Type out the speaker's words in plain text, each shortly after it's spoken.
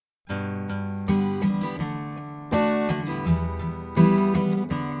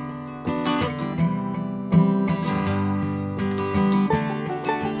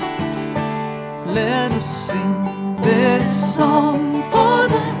us sing this song for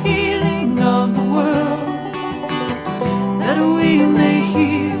the healing of the world, that we may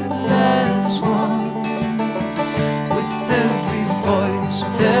hear as one. With every voice,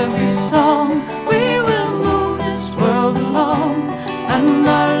 with every song, we will move this world along, and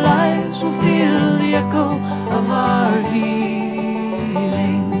our lives will feel the echo of our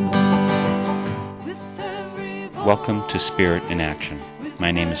healing. Welcome to Spirit in Action.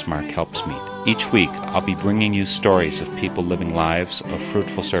 My name is Mark Helpsmeet. Each week, I'll be bringing you stories of people living lives of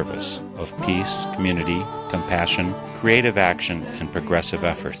fruitful service, of peace, community, compassion, creative action, and progressive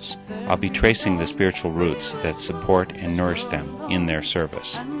efforts. I'll be tracing the spiritual roots that support and nourish them in their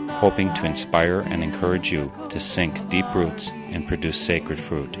service, hoping to inspire and encourage you to sink deep roots and produce sacred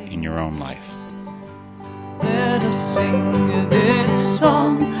fruit in your own life. Let us sing this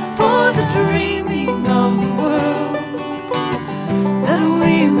song for the dreaming of the world, that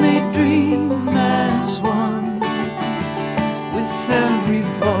we may dream as one. With every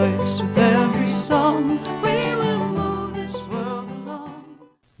voice, with every song, we will move this world along.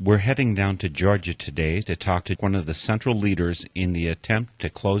 We're heading down to Georgia today to talk to one of the central leaders in the attempt to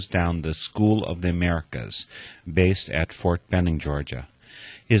close down the School of the Americas, based at Fort Benning, Georgia.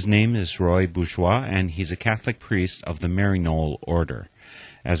 His name is Roy Bourgeois, and he's a Catholic priest of the Maryknoll Order.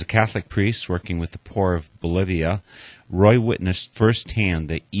 As a Catholic priest working with the poor of Bolivia, Roy witnessed firsthand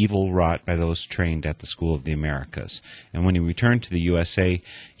the evil wrought by those trained at the School of the Americas. And when he returned to the USA,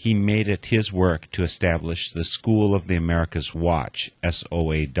 he made it his work to establish the School of the Americas Watch,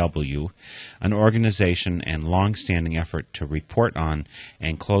 SOAW, an organization and long-standing effort to report on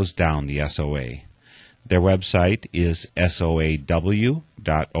and close down the SOA. Their website is soaw.org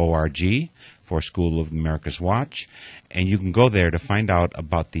for School of the Americas Watch, and you can go there to find out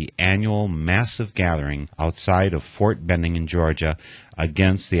about the annual massive gathering outside of Fort Benning in Georgia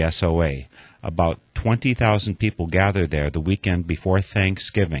against the SOA. About 20,000 people gather there the weekend before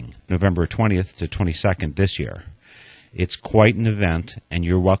Thanksgiving, November 20th to 22nd this year. It's quite an event, and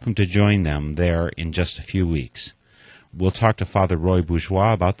you're welcome to join them there in just a few weeks. We'll talk to Father Roy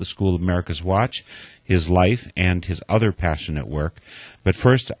Bourgeois about the School of America's Watch, his life, and his other passionate work. But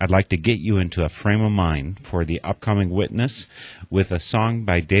first, I'd like to get you into a frame of mind for the upcoming witness with a song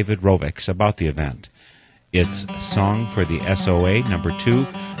by David Rovics about the event. It's Song for the SOA, number 2,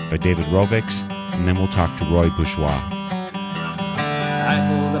 by David Rovics, and then we'll talk to Roy Bourgeois. I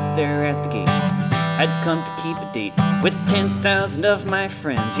pulled up there at the gate. I'd come to keep a date with 10,000 of my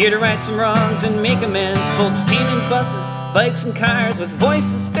friends, here to right some wrongs and make amends. Folks came in buses, bikes and cars, with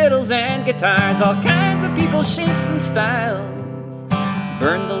voices, fiddles and guitars, all kinds of people, shapes and styles,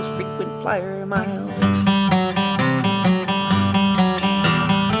 burn those frequent flyer miles.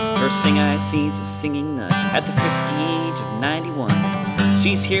 First thing I see is a singing nun at the frisky age of 91.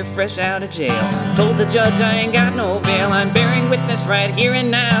 She's here fresh out of jail, told the judge I ain't got no bail. I'm bearing witness right here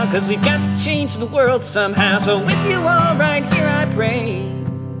and now, 'cause we've got to change the world somehow. So with you all right here I pray,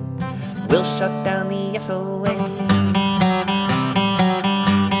 we'll shut down the SOA.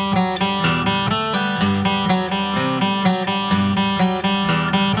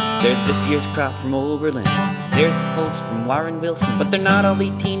 There's this year's crop from old Berlin, there's the folks from Warren Wilson, but they're not all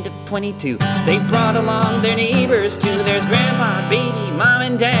 18 to 22. They brought along their neighbors too. There's grandpa, baby, mom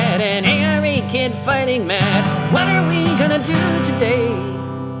and dad, and ARA kid fighting mad. What are we gonna do today?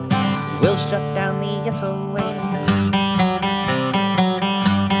 We'll shut down the SOA.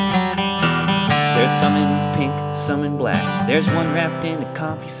 There's some in pink, some in black. There's one wrapped in a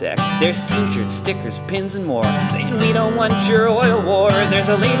coffee sack. There's t-shirts, stickers, pins and more, saying we don't want your oil war. There's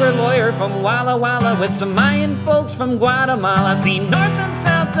a labor lawyer from Walla Walla with some Mayan folks from Guatemala. See, north and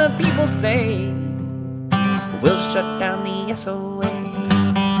south the people say, we'll shut down the SOA.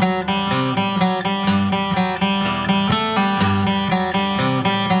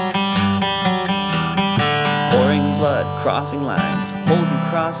 Pouring blood, crossing lines, holding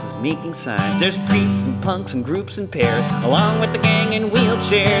crosses, making signs. There's priests and punks and groups and pairs, along with the gang in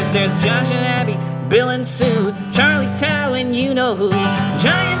wheelchairs. There's Josh and Abby, Bill and Sue, Charlie Tao and you know who,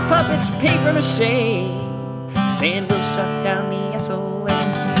 giant puppets, paper mache, saying we'll shut down the SOA.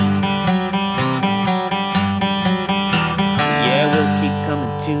 Yeah, we'll keep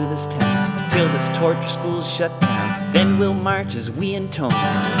coming to this town till this torture school's shut down. Then we'll march as we intone,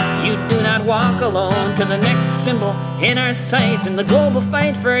 you do not walk alone, to the next symbol in our sights in the global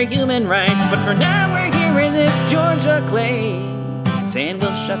fight for human rights. But for now we're here in this Georgia clay, saying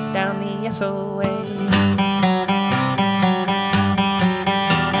we'll shut down the SOA.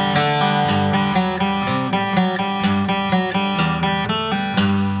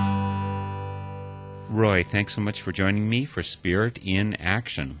 Roy, thanks so much for joining me for Spirit in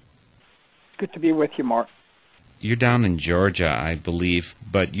Action. good to be with you, Mark. You're down in Georgia, I believe,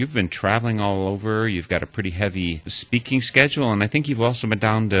 but you've been traveling all over. You've got a pretty heavy speaking schedule, and I think you've also been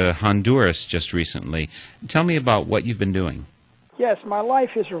down to Honduras just recently. Tell me about what you've been doing. Yes, my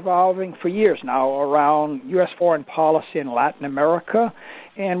life is revolving for years now around U.S. foreign policy in Latin America.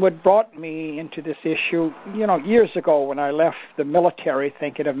 And what brought me into this issue, years ago when I left the military,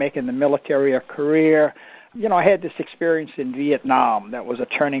 thinking of making the military a career, I had this experience in Vietnam that was a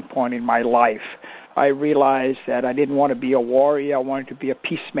turning point in my life. I realized that I didn't want to be a warrior. I wanted to be a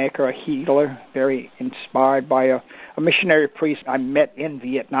peacemaker, a healer, very inspired by a missionary priest I met in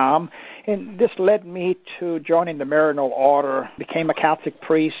Vietnam. And this led me to joining the Maryknoll Order, became a Catholic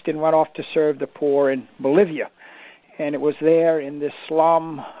priest, and went off to serve the poor in Bolivia. And it was there in this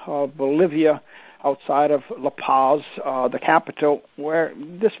slum of Bolivia outside of La Paz, the capital, where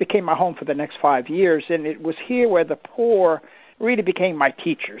this became my home for the next 5 years. And it was here where the poor really became my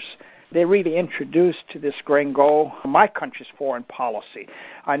teachers. They really introduced to this gringo my country's foreign policy.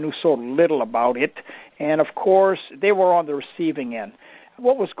 I knew so little about it. And, of course, they were on the receiving end.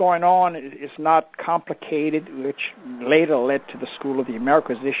 What was going on is not complicated, which later led to the School of the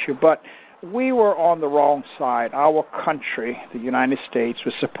Americas issue, but we were on the wrong side. Our country, the United States,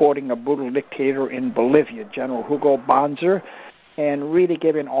 was supporting a brutal dictator in Bolivia, General Hugo Banzer, and really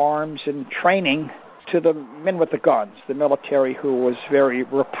giving arms and training to the men with the guns, the military who was very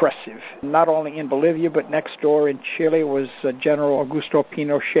repressive. Not only in Bolivia, but next door in Chile was General Augusto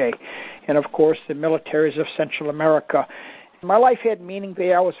Pinochet, and of course the militaries of Central America. My life had meaning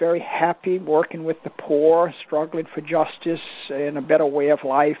there. I was very happy working with the poor, struggling for justice and a better way of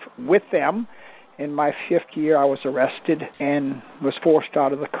life with them. In my 5th year, I was arrested and was forced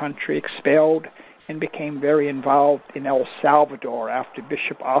out of the country, expelled, and became very involved in El Salvador after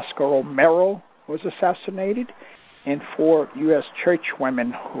Bishop Oscar Romero was assassinated, and 4 U.S. church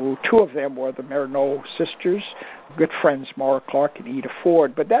women, who 2 of them were the Maryknoll sisters, good friends, Maura Clark and Ida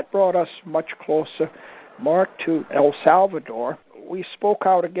Ford. But that brought us much closer, Mark, to El Salvador. We spoke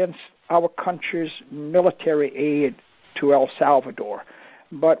out against our country's military aid to El Salvador,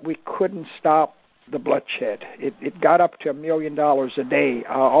 but we couldn't stop the bloodshed. It got up to $1 million a day,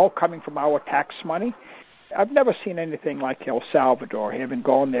 all coming from our tax money. I've never seen anything like El Salvador, having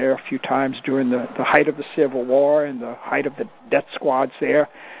gone there a few times during the height of the Civil War and the height of the death squads there.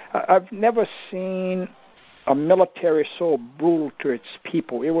 I've never seen a military so brutal to its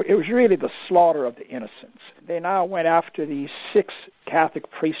people. It was really the slaughter of the innocents. They now went after these 6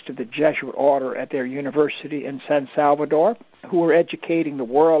 Catholic priests of the Jesuit order at their university in San Salvador, who were educating the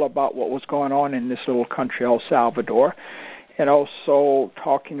world about what was going on in this little country, El Salvador, and also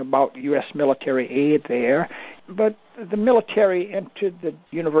talking about U.S. military aid there. But the military entered the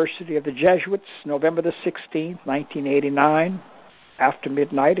University of the Jesuits November the 16th, 1989, after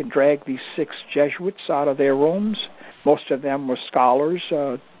midnight, and dragged these 6 Jesuits out of their rooms. Most of them were scholars,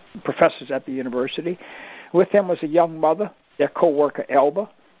 professors at the university. With them was a young mother, their co-worker Elba,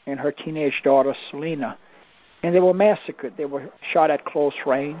 and her teenage daughter Selena. And they were massacred. They were shot at close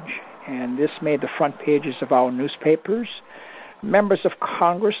range, and this made the front pages of our newspapers. Members of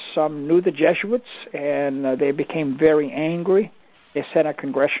Congress, some knew the Jesuits, and they became very angry. They sent a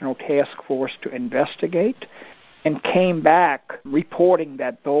congressional task force to investigate and came back reporting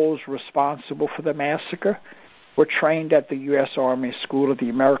that those responsible for the massacre were trained at the U.S. Army School of the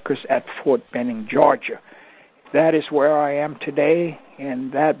Americas at Fort Benning, Georgia. That is where I am today,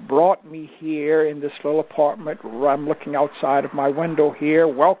 and that brought me here in this little apartment where I'm looking outside of my window here.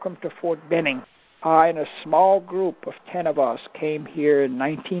 Welcome to Fort Benning. I and a small group of 10 of us came here in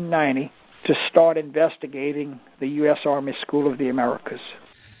 1990 to start investigating the U.S. Army School of the Americas.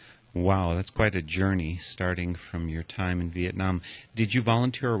 Wow, that's quite a journey, starting from your time in Vietnam. Did you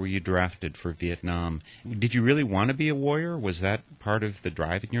volunteer or were you drafted for Vietnam? Did you really want to be a warrior? Was that part of the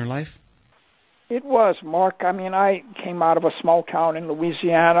drive in your life? It was, Mark. I mean, I came out of a small town in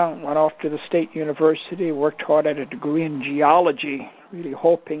Louisiana, went off to the State University, worked hard at a degree in geology, really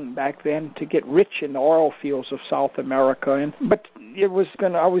hoping back then to get rich in the oil fields of South America. But I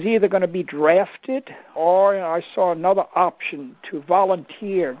was either going to be drafted or I saw another option to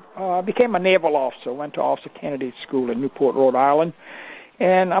volunteer. I became a naval officer, went to Officer Candidate School in Newport, Rhode Island.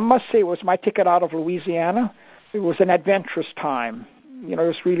 And I must say it was my ticket out of Louisiana. It was an adventurous time. It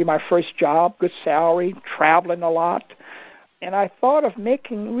was really my first job, good salary, traveling a lot. And I thought of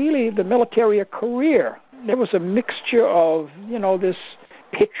making really the military a career. There was a mixture of, this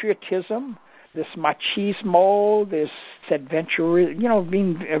patriotism, this machismo, this adventure,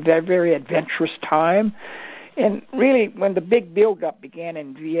 being a very, very adventurous time. And really, when the big build-up began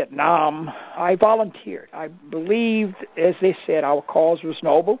in Vietnam, I volunteered. I believed, as they said, our cause was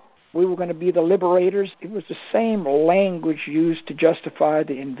noble. we were going to be the liberators. It was the same language used to justify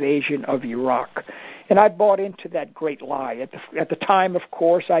the invasion of Iraq. And I bought into that great lie. At the time, of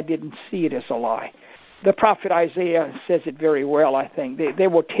course, I didn't see it as a lie. The prophet Isaiah says it very well, I think. They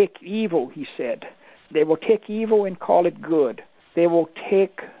will take evil, he said. They will take evil and call it good. They will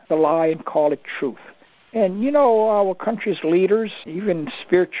take the lie and call it truth. And, our country's leaders, even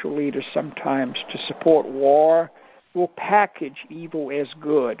spiritual leaders sometimes, to support war, will package evil as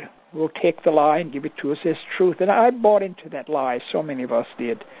good. Will take the lie and give it to us as truth. And I bought into that lie. So many of us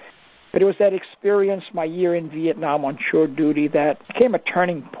did. But it was that experience, my year in Vietnam on shore duty, that became a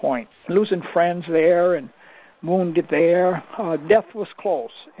turning point. Losing friends there and wounded there. Death was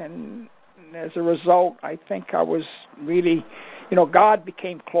close. And as a result, I think I was really, God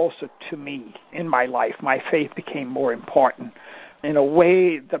became closer to me in my life. My faith became more important. In a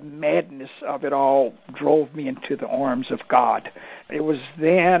way, the madness of it all drove me into the arms of God. It was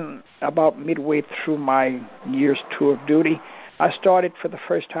then, about midway through my year's tour of duty, I started for the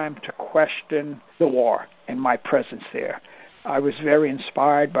first time to question the war and my presence there. I was very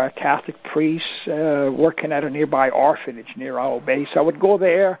inspired by a Catholic priest working at a nearby orphanage near our base. I would go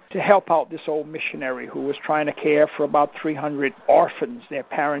there to help out this old missionary who was trying to care for about 300 orphans. Their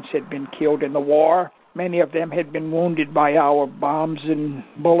parents had been killed in the war. Many of them had been wounded by our bombs and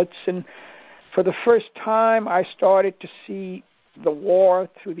bullets. And for the first time, I started to see the war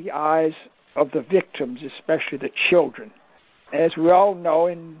through the eyes of the victims, especially the children. As we all know,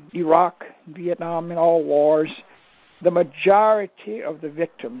 in Iraq, Vietnam, and all wars, the majority of the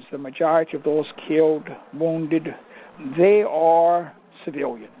victims, the majority of those killed, wounded, they are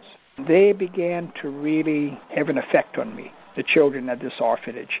civilians. They began to really have an effect on me, the children at this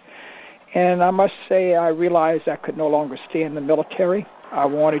orphanage. And I must say, I realized I could no longer stay in the military. I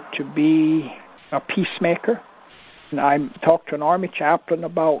wanted to be a peacemaker. And I talked to an Army chaplain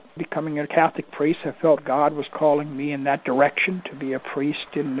about becoming a Catholic priest. I felt God was calling me in that direction to be a priest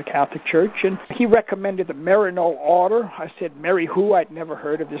in the Catholic Church. And he recommended the Maryknoll Order. I said, Mary who? I'd never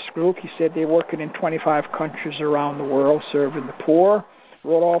heard of this group. He said they're working in 25 countries around the world serving the poor.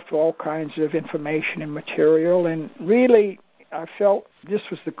 Wrote off all kinds of information and material. And really, I felt this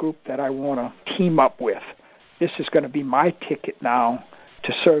was the group that I want to team up with. This is going to be my ticket now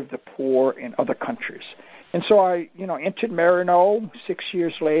to serve the poor in other countries. And so I, entered Maryknoll. 6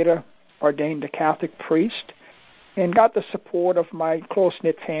 years later, ordained a Catholic priest, and got the support of my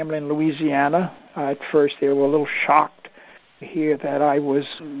close-knit family in Louisiana. At first, they were a little shocked to hear that I was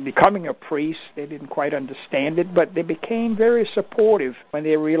becoming a priest. They didn't quite understand it, but they became very supportive when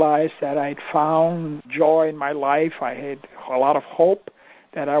they realized that I'd found joy in my life. I had a lot of hope,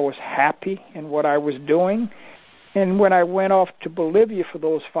 that I was happy in what I was doing. And when I went off to Bolivia for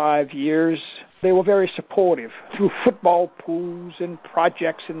those 5 years, they were very supportive. Through football pools and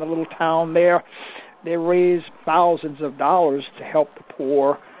projects in the little town there, they raised thousands of dollars to help the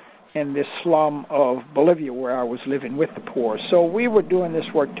poor in this slum of Bolivia where I was living with the poor. So we were doing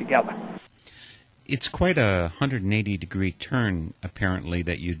this work together. It's quite a 180-degree turn, apparently,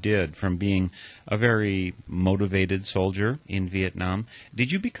 that you did from being a very motivated soldier in Vietnam.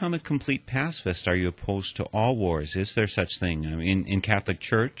 Did you become a complete pacifist? Are you opposed to all wars? Is there such thing? I mean, in Catholic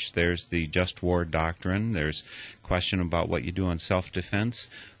Church, there's the just war doctrine. There's question about what you do on self-defense.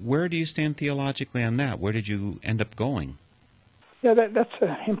 Where do you stand theologically on that? Where did you end up going? Yeah, that's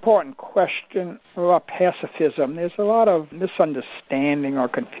an important question about pacifism. There's a lot of misunderstanding or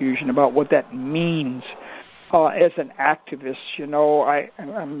confusion about what that means. As an activist,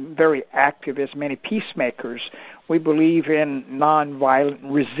 I'm very active, as many peacemakers. We believe in nonviolent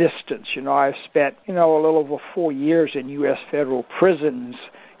resistance. I've spent, a little over 4 years in U.S. federal prisons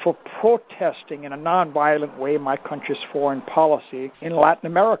for protesting in a nonviolent way my country's foreign policy in Latin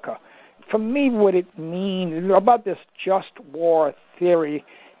America. For me, what it means about this just war theory,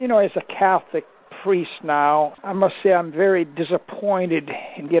 as a Catholic priest now, I must say I'm very disappointed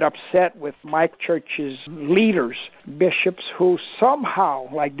and get upset with my church's leaders, bishops, who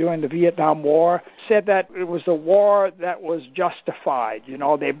somehow, like during the Vietnam War, said that it was a war that was justified.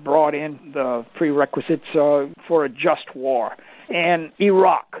 They brought in the prerequisites for a just war. And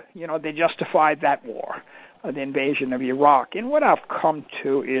Iraq, they justified that war, the invasion of Iraq. And what I've come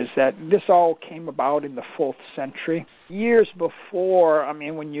to is that this all came about in the 4th century. Years before,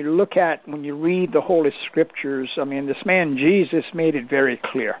 when you read the Holy Scriptures, this man Jesus made it very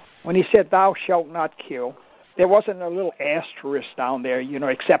clear. When he said, thou shalt not kill, there wasn't a little asterisk down there,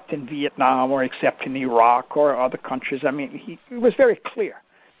 except in Vietnam or except in Iraq or other countries. It was very clear.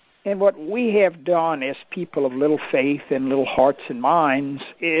 And what we have done as people of little faith and little hearts and minds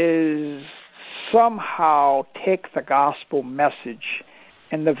is somehow take the gospel message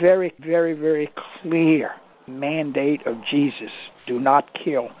and the very, very, very clear mandate of Jesus, do not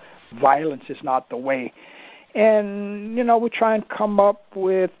kill. Violence is not the way. And, we try and come up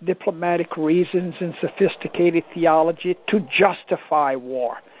with diplomatic reasons and sophisticated theology to justify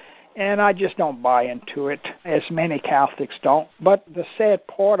war. And I just don't buy into it, as many Catholics don't. But the sad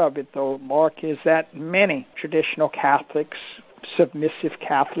part of it, though, Mark, is that many traditional Catholics, submissive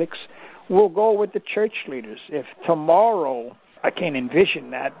Catholics, will go with the church leaders. If tomorrow, I can't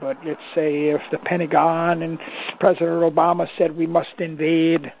envision that, but let's say if the Pentagon and President Obama said we must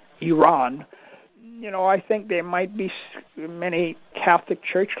invade Iran, I think there might be many Catholic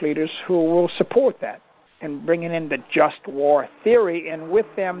church leaders who will support that and bringing in the just war theory, and with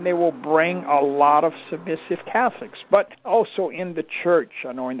them they will bring a lot of submissive Catholics. But also in the church,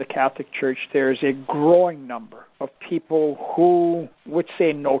 I know in the Catholic Church there's a growing number of people who would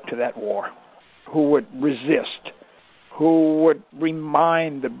say no to that war, who would resist, who would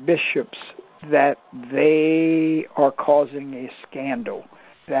remind the bishops that they are causing a scandal,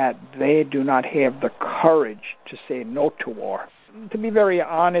 that they do not have the courage to say no to war. To be very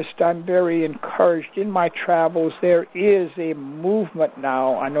honest, I'm very encouraged. In my travels, there is a movement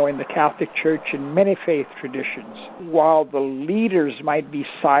now, I know in the Catholic Church and many faith traditions, while the leaders might be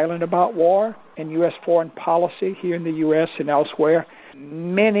silent about war and U.S. foreign policy here in the U.S. and elsewhere,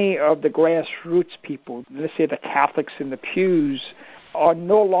 many of the grassroots people, let's say the Catholics in the pews, are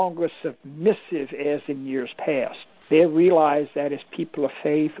no longer submissive as in years past. They realize that as people of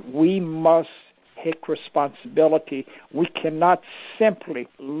faith, we must take responsibility. We cannot simply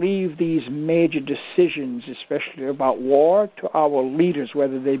leave these major decisions, especially about war, to our leaders,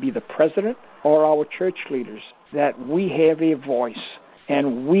 whether they be the president or our church leaders, that we have a voice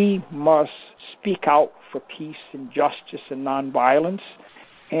and we must speak out for peace and justice and nonviolence.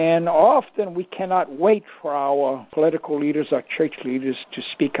 And often we cannot wait for our political leaders, our church leaders, to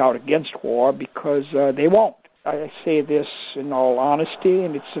speak out against war because they won't. I say this in all honesty,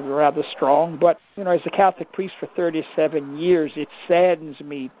 and it's rather strong, but, as a Catholic priest for 37 years, it saddens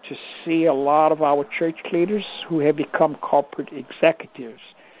me to see a lot of our church leaders who have become corporate executives.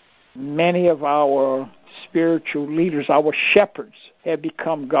 Many of our spiritual leaders, our shepherds, have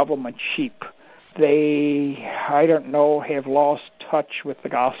become government sheep. They, have lost touch with the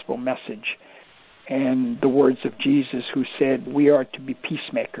gospel message and the words of Jesus, who said we are to be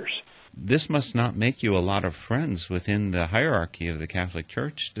peacemakers. This must not make you a lot of friends within the hierarchy of the Catholic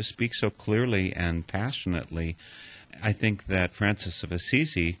Church to speak so clearly and passionately. I think that Francis of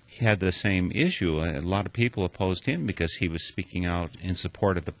Assisi had the same issue. A lot of people opposed him because he was speaking out in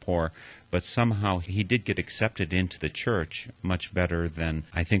support of the poor, but somehow he did get accepted into the church much better than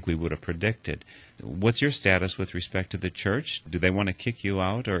I think we would have predicted. What's your status with respect to the church? Do they want to kick you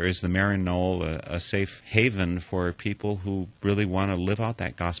out, or is the Maryknoll a safe haven for people who really want to live out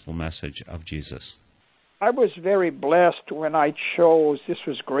that gospel message of Jesus? I was very blessed when I chose, this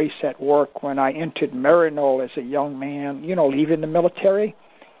was grace at work, when I entered Maryknoll as a young man, leaving the military.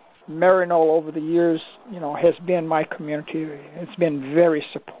 Maryknoll over the years, has been my community. It's been very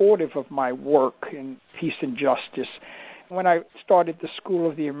supportive of my work in peace and justice. When I started the School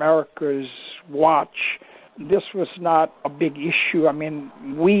of the Americas Watch, this was not a big issue. I mean,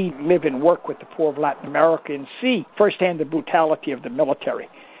 we live and work with the poor of Latin America and see firsthand the brutality of the military.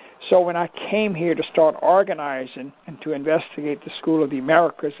 So when I came here to start organizing and to investigate the School of the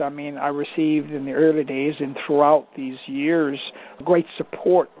Americas, I received in the early days and throughout these years great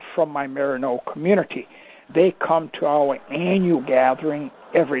support from my Maryknoll community. They come to our annual gathering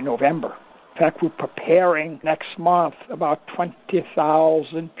every November. In fact, we're preparing next month. About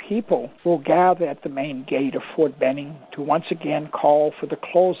 20,000 people will gather at the main gate of Fort Benning to once again call for the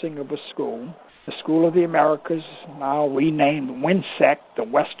closing of a school. The School of the Americas, now renamed WHINSEC, the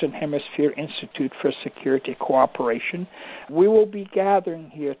Western Hemisphere Institute for Security Cooperation. We will be gathering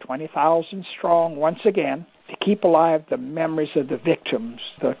here 20,000 strong once again to keep alive the memories of the victims,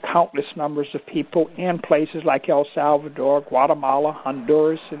 the countless numbers of people in places like El Salvador, Guatemala,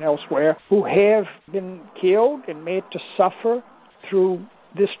 Honduras, and elsewhere who have been killed and made to suffer through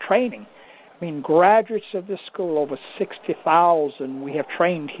this training. Graduates of this school, over 60,000 we have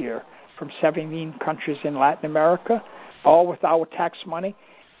trained here from 17 countries in Latin America, all with our tax money.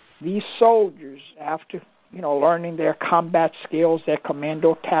 These soldiers, after learning their combat skills, their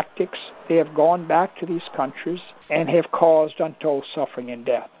commando tactics, they have gone back to these countries and have caused untold suffering and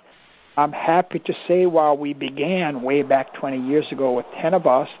death. I'm happy to say while we began way back 20 years ago with 10 of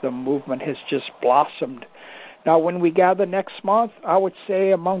us, the movement has just blossomed. Now, when we gather next month, I would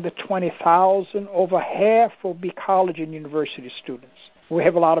say among the 20,000, over half will be college and university students. We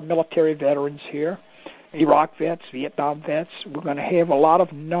have a lot of military veterans here. Iraq vets, Vietnam vets. We're going to have a lot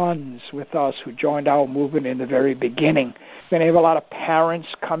of nuns with us who joined our movement in the very beginning. We're going to have a lot of parents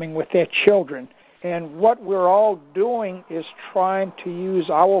coming with their children. And what we're all doing is trying to use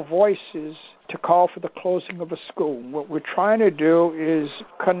our voices to call for the closing of a school. What we're trying to do is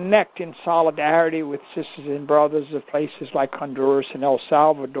connect in solidarity with sisters and brothers of places like Honduras and El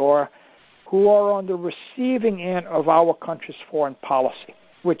Salvador who are on the receiving end of our country's foreign policy,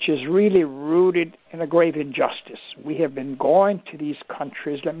 which is really rooted in a grave injustice. We have been going to these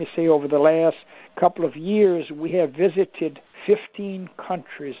countries, let me say over the last couple of years, we have visited 15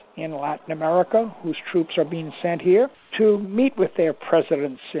 countries in Latin America whose troops are being sent here to meet with their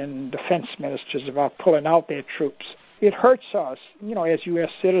presidents and defense ministers about pulling out their troops. It hurts us, as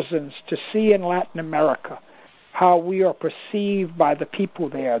U.S. citizens to see in Latin America how we are perceived by the people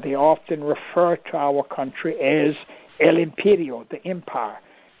there. They often refer to our country as El Imperio, the empire.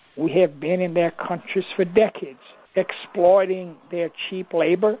 We have been in their countries for decades, exploiting their cheap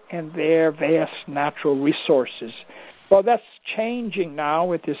labor and their vast natural resources. Well, that's changing now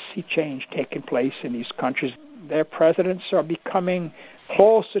with this sea change taking place in these countries. Their presidents are becoming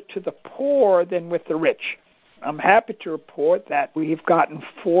closer to the poor than with the rich. I'm happy to report that we've gotten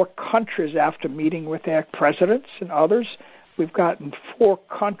 4 countries after meeting with their presidents and others. We've gotten 4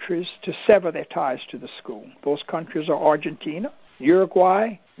 countries to sever their ties to the school. Those countries are Argentina,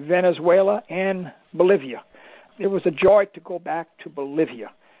 Uruguay, Venezuela, and Bolivia. It was a joy to go back to Bolivia.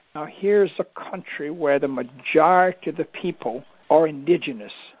 Now, here's a country where the majority of the people are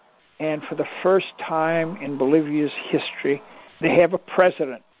indigenous. And for the first time in Bolivia's history, they have a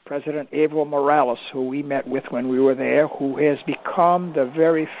president, President Evo Morales, who we met with when we were there, who has become the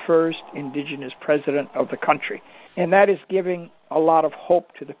very first indigenous president of the country. And that is giving a lot of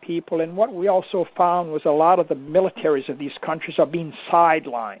hope to the people. And what we also found was a lot of the militaries of these countries are being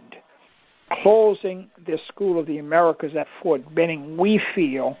sidelined. Closing the School of the Americas at Fort Benning, we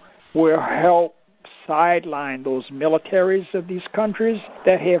feel, will help sideline those militaries of these countries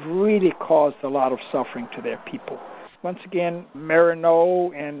that have really caused a lot of suffering to their people. Once again,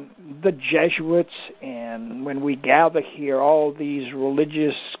 Maryknoll and the Jesuits, and when we gather here, all these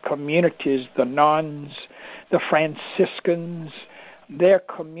religious communities, the nuns, the Franciscans, their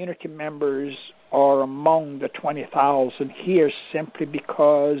community members are among the 20,000 here simply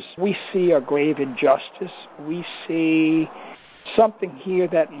because we see a grave injustice. We see something here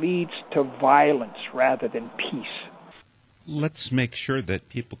that leads to violence rather than peace. Let's make sure that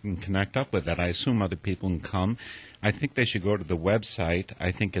people can connect up with that. I assume other people can come. I think they should go to the website.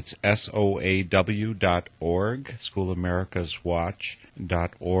 I think it's soaw.org,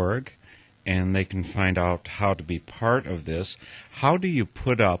 schoolamericaswatch.org, and they can find out how to be part of this. How do you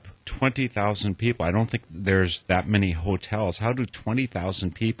put up 20,000 people? I don't think there's that many hotels. How do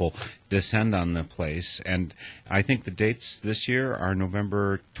 20,000 people descend on the place? And I think the dates this year are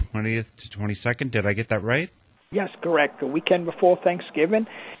November 20th to 22nd. Did I get that right? Yes, correct. The weekend before Thanksgiving.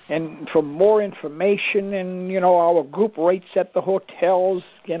 And for more information and, our group rates at the hotels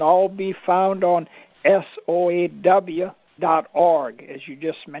can all be found on soaw.org, as you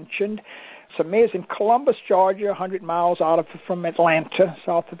just mentioned. It's amazing. Columbus, Georgia, 100 miles from Atlanta,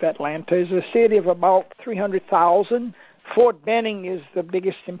 south of Atlanta, is a city of about 300,000. Fort Benning is the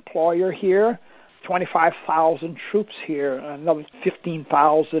biggest employer here. 25,000 troops here. Another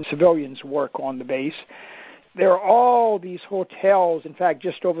 15,000 civilians work on the base. There are all these hotels. In fact,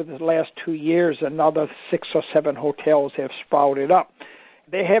 just over the last 2 years, another 6 or 7 hotels have sprouted up.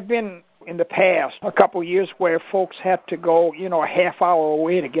 There have been, in the past, a couple of years where folks had to go, a half hour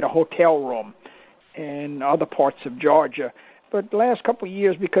away to get a hotel room in other parts of Georgia. But the last couple of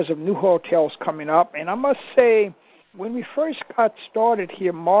years, because of new hotels coming up, and I must say, when we first got started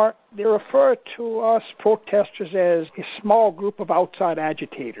here, Mark, they referred to us protesters as a small group of outside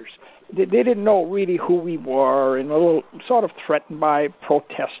agitators. They didn't know really who we were and a little sort of threatened by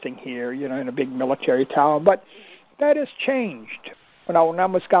protesting here, in a big military town. But that has changed. When our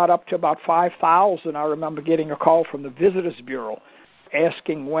numbers got up to about 5,000, I remember getting a call from the Visitors Bureau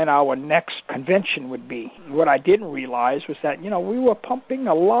asking when our next convention would be. What I didn't realize was that, we were pumping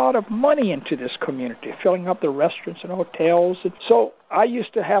a lot of money into this community, filling up the restaurants and hotels. And so I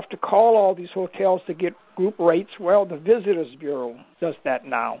used to have to call all these hotels to get group rates. Well, the Visitors Bureau does that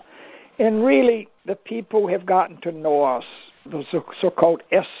now. And really, the people have gotten to know us, those so-called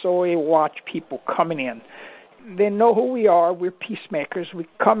SOA Watch people coming in. They know who we are. We're peacemakers. We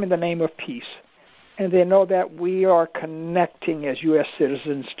come in the name of peace. And they know that we are connecting as U.S.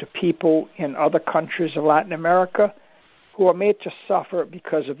 citizens to people in other countries of Latin America who are made to suffer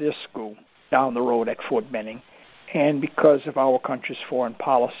because of this school down the road at Fort Benning. and because of our country's foreign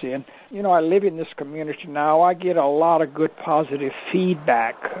policy. And, I live in this community now. I get a lot of good, positive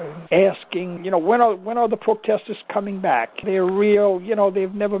feedback asking, when are the protesters coming back? They're real,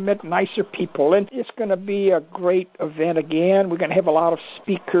 they've never met nicer people. And it's going to be a great event again. We're going to have a lot of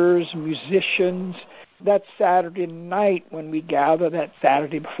speakers, musicians. That Saturday night when we gather, that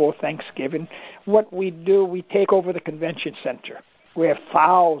Saturday before Thanksgiving, what we do, we take over the convention center. We have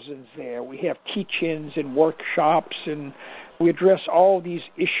thousands there. We have teach-ins and workshops, and we address all these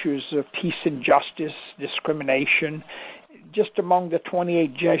issues of peace and justice, discrimination. Just among the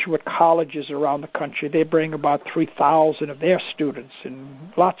 28 Jesuit colleges around the country, they bring about 3,000 of their students,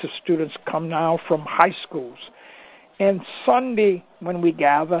 and lots of students come now from high schools. And Sunday, when we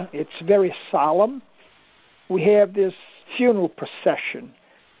gather, it's very solemn. We have this funeral procession.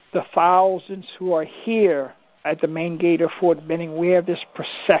 The thousands who are here at the main gate of Fort Benning, we have this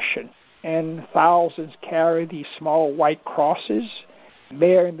procession, and thousands carry these small white crosses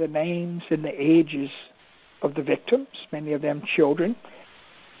bearing the names and the ages of the victims, many of them children.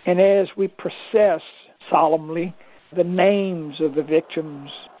 And as we process solemnly the names of the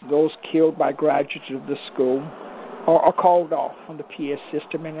victims, those killed by graduates of the school, are called off on the PS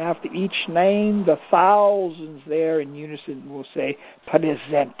system, and after each name, the thousands there in unison will say,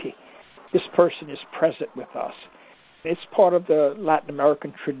 presente. This person is present with us. It's part of the Latin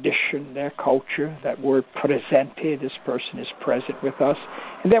American tradition, their culture, that word presente, this person is present with us.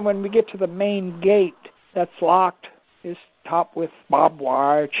 And then when we get to the main gate that's locked, is topped with barbed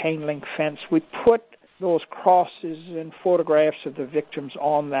wire, chain link fence, we put those crosses and photographs of the victims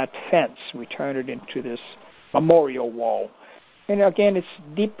on that fence. We turn it into this memorial wall. And again, it's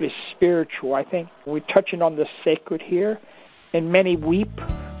deeply spiritual. I think we're touching on the sacred here, and many weep.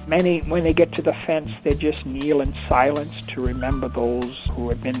 Many, when they get to the fence, they just kneel in silence to remember those who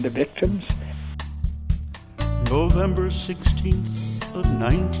had been the victims. November 16th of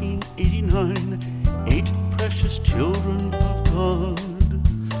 1989, 8 precious children of God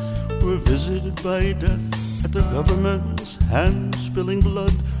were visited by death at the government's hand, spilling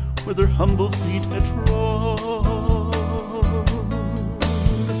blood where their humble feet had trod.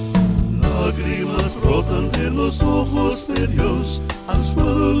 Lágrimas brotan de los ojos de Dios al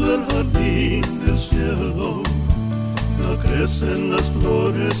suelo del jardín del cielo. Ya crecen las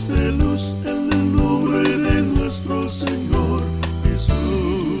flores de luz en el nombre de nuestro Señor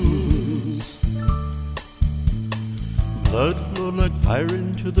Jesús. Blood flowed like fire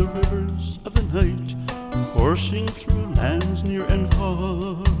into the rivers of the night, coursing through lands near and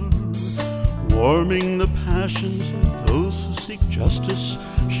far, warming the passions of those who seek justice,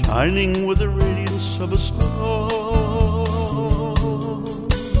 shining with the radiance of a star.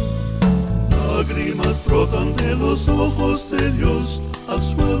 Lágrimas brotan de los ojos de Dios al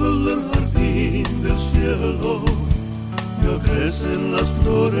suelo del jardín del cielo. Ya crecen las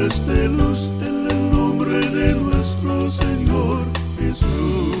flores de luz en el nombre de nuestro Señor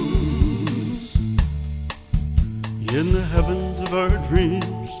Jesús. In the heavens of our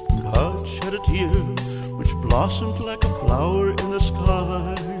dreams, God shed a tear which blossomed like a flower in the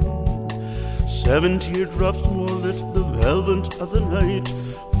sky. 7 teardrops more lit the velvet of the night,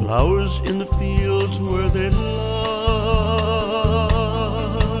 flowers in the fields where they lie.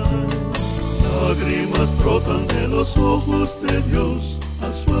 Lágrimas brotan de los ojos de Dios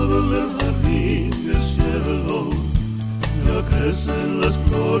al suelo del jardín del cielo. Ya crecen las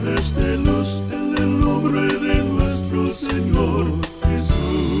flores de luz en el nombre de nuestro Señor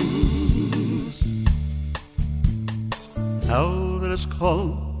Jesús. Now let us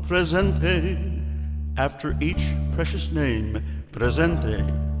call presente after each precious name. Presente.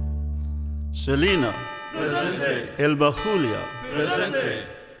 Selena. Presente. Elba Julia. Presente.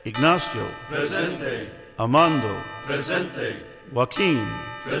 Ignacio. Presente. Amando. Presente. Joaquín.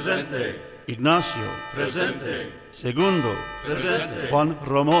 Presente. Ignacio. Presente. Segundo. Presente. Juan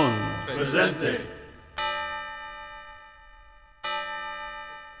Ramón. Presente.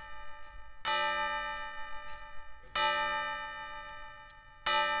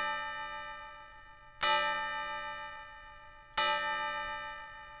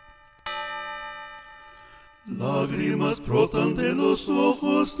 Lágrimas brotan de los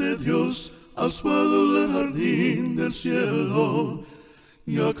ojos de Dios al suelo del jardín del cielo.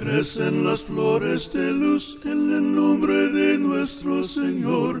 Ya crecen las flores de luz en el nombre de nuestro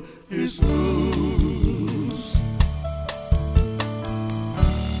Señor Jesús.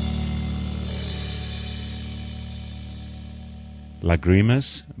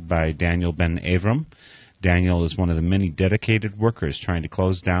 Lágrimas by Daniel Ben Avram. Daniel is one of the many dedicated workers trying to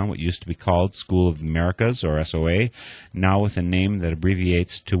close down what used to be called School of the Americas, or SOA, now with a name that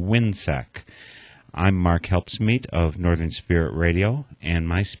abbreviates to WINSAC. I'm Mark Helpsmeet of Northern Spirit Radio, and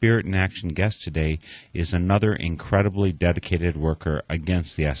my Spirit in Action guest today is another incredibly dedicated worker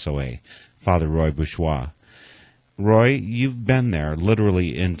against the SOA, Father Roy Bourgeois. Roy, you've been there,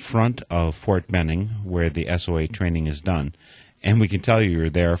 literally in front of Fort Benning, where the SOA training is done, and we can tell you're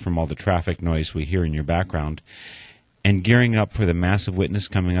there from all the traffic noise we hear in your background, and gearing up for the massive witness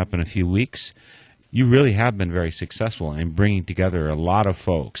coming up in a few weeks. You really have been very successful in bringing together a lot of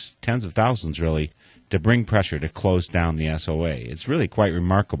folks, tens of thousands really, to bring pressure to close down the SOA. It's really quite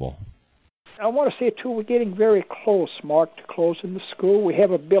remarkable. I want to say, too, we're getting very close, Mark, to closing the school. We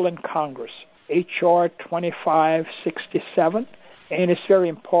have a bill in Congress, H.R. 2567, and it's very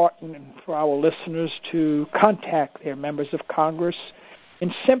important for our listeners to contact their members of Congress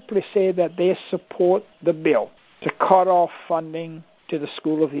and simply say that they support the bill to cut off funding to the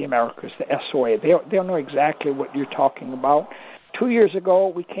School of the Americas, the SOA. They'll know exactly what you're talking about. 2 years ago,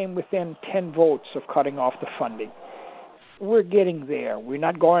 we came within 10 votes of cutting off the funding. We're getting there. We're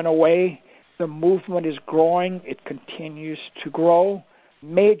not going away. The movement is growing. It continues to grow.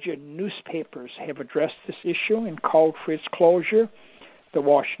 Major newspapers have addressed this issue and called for its closure. The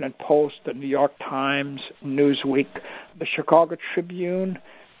Washington Post, the New York Times, Newsweek, the Chicago Tribune,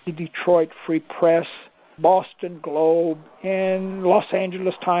 the Detroit Free Press, Boston Globe, and Los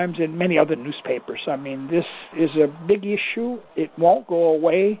Angeles Times, and many other newspapers. I mean, this is a big issue. It won't go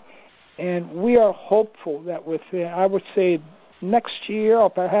away, and we are hopeful that within, I would say, next year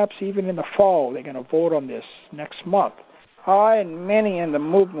or perhaps even in the fall, they're going to vote on this next month. I and many in the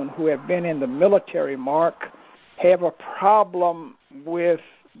movement who have been in the military, Mark, have a problem with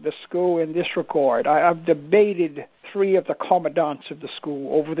the school in this regard. I've debated 3 of the commandants of the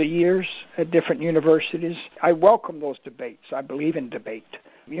school over the years at different universities. I welcome those debates. I believe in debate.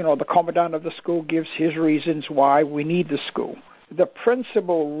 You know, the commandant of the school gives his reasons why we need the school. The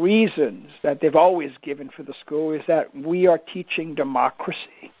principal reasons that they've always given for the school is that we are teaching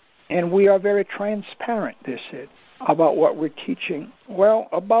democracy, and we are very transparent, they said, about what we're teaching. Well,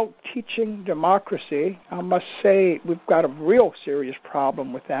 about teaching democracy, I must say we've got a real serious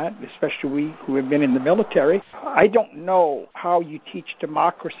problem with that, especially we who have been in the military. I don't know how you teach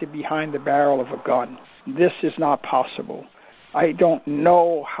democracy behind the barrel of a gun. This is not possible. I don't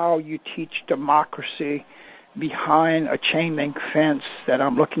know how you teach democracy behind a chain link fence that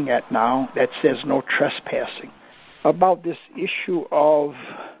I'm looking at now that says no trespassing. About this issue of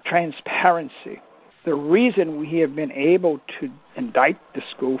transparency, the reason we have been able to indict the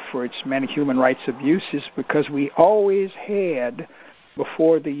school for its many human rights abuses is because we always had,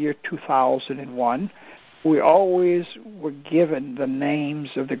 before the year 2001, we always were given the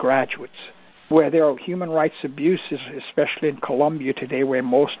names of the graduates. Where there are human rights abuses, especially in Colombia today, where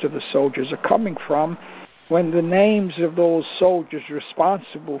most of the soldiers are coming from, when the names of those soldiers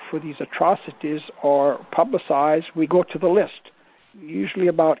responsible for these atrocities are publicized, we go to the list. Usually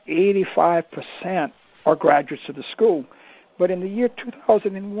about 85% are graduates of the school. But in the year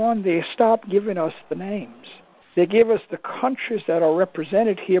 2001, they stopped giving us the names. They give us the countries that are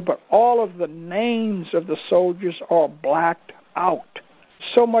represented here, but all of the names of the soldiers are blacked out.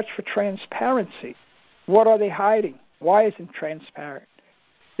 So much for transparency. What are they hiding? Why isn't it transparent?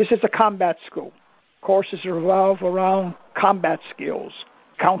 This is a combat school. Courses revolve around combat skills,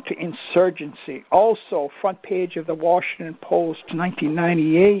 counterinsurgency. Also, front page of the Washington Post,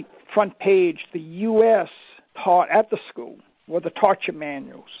 1998, front page, the U.S. taught at the school were the torture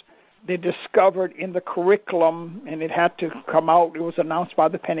manuals. They discovered in the curriculum, and it had to come out, it was announced by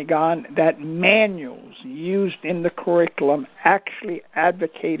the Pentagon, that manuals used in the curriculum actually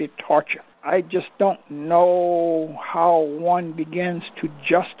advocated torture. I just don't know how one begins to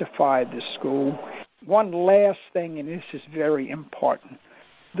justify this school. One last thing, and this is very important.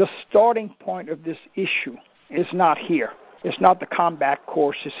 The starting point of this issue is not here. It's not the combat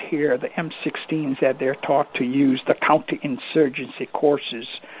courses here, the M16s that they're taught to use, the counterinsurgency courses.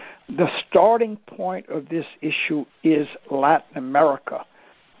 The starting point of this issue is Latin America.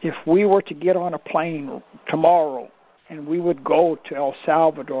 If we were to get on a plane tomorrow and we would go to El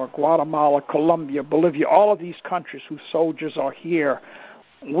Salvador, Guatemala, Colombia, Bolivia, all of these countries whose soldiers are here,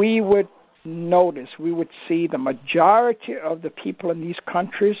 we would notice, we would see the majority of the people in these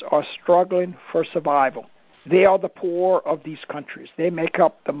countries are struggling for survival. They are the poor of these countries. They make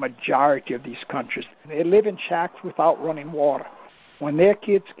up the majority of these countries. They live in shacks without running water. When their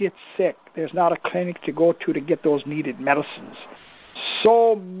kids get sick, there's not a clinic to go to get those needed medicines.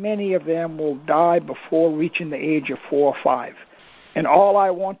 So many of them will die before reaching the age of 4 or 5. And all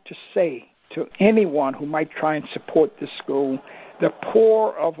I want to say to anyone who might try and support this school, the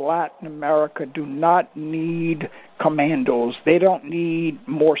poor of Latin America do not need commandos. They don't need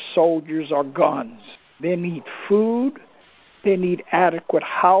more soldiers or guns. They need food. They need adequate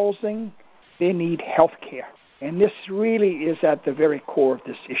housing. They need health care. And this really is at the very core of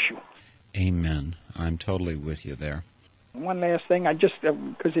this issue. Amen. I'm totally with you there. One last thing,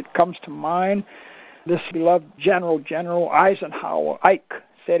 because it comes to mind, this beloved General Eisenhower, Ike,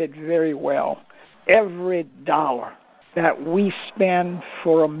 said it very well. Every dollar that we spend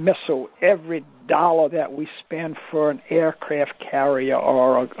for a missile, every dollar that we spend for an aircraft carrier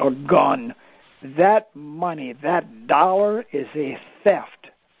or a gun, that money, that dollar is a theft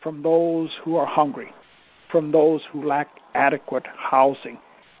from those who are hungry, from those who lack adequate housing.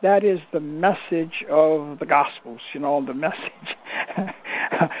 That is the message of the Gospels, the message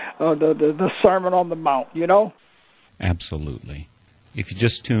of the Sermon on the Mount, Absolutely. If you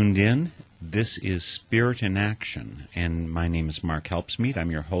just tuned in, this is Spirit in Action, and my name is Mark Helpsmeet.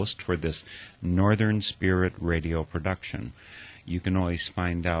 I'm your host for this Northern Spirit radio production. You can always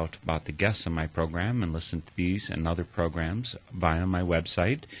find out about the guests on my program and listen to these and other programs via my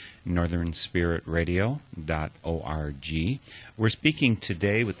website, northernspiritradio.org. We're speaking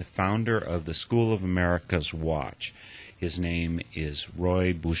today with the founder of the School of America's Watch. His name is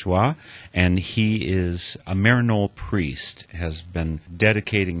Roy Bourgeois, and he is a Maryknoll priest, has been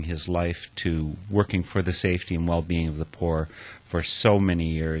dedicating his life to working for the safety and well-being of the poor for so many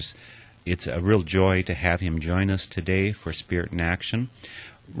years. It's a real joy to have him join us today for Spirit in Action.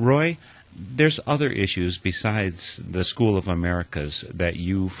 Roy, there's other issues besides the School of Americas that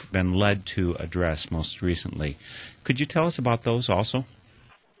you've been led to address most recently. Could you tell us about those also?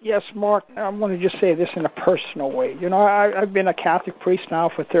 Yes, Mark, I want to just say this in a personal way. I've been a Catholic priest now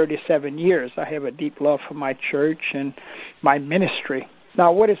for 37 years. I have a deep love for my church and my ministry.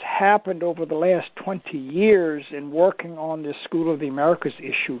 Now, what has happened over the last 20 years in working on this School of the Americas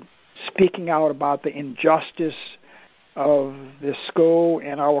issue, speaking out about the injustice of this school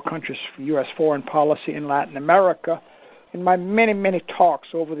and our country's U.S. foreign policy in Latin America, in my many, many talks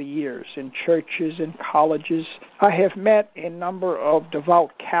over the years in churches and colleges, I have met a number of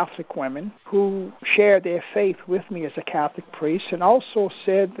devout Catholic women who share their faith with me as a Catholic priest and also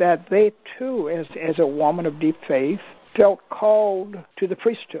said that they, too, as a woman of deep faith, felt called to the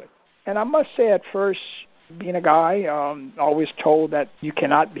priesthood. And I must say at first, being a guy, always told that you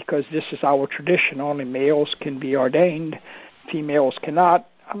cannot because this is our tradition. Only males can be ordained. Females cannot.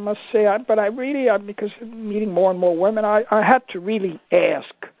 I must say, because meeting more and more women, I had to really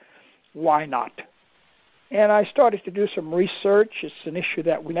ask, why not? And I started to do some research. It's an issue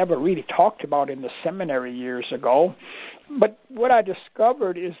that we never really talked about in the seminary years ago. But what I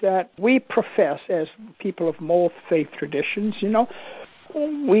discovered is that we profess, as people of most faith traditions,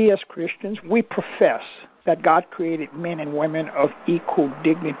 we as Christians, we profess that God created men and women of equal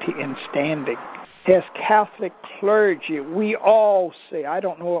dignity and standing. As Catholic clergy, we all say, I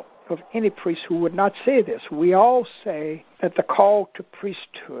don't know of any priest who would not say this, we all say that the call to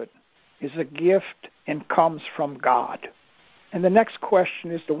priesthood is a gift and comes from God. And the next question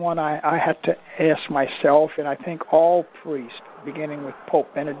is the one I had to ask myself, and I think all priests, beginning with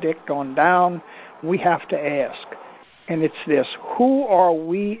Pope Benedict on down, we have to ask. And it's this: who are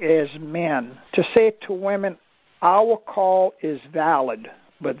we as men to say to women, our call is valid,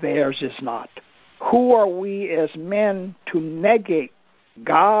 but theirs is not? Who are we as men to negate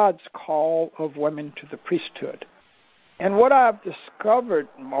God's call of women to the priesthood? And what I've discovered,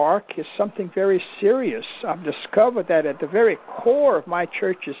 Mark, is something very serious. I've discovered that at the very core of my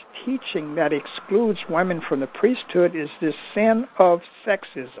church's teaching that excludes women from the priesthood is this sin of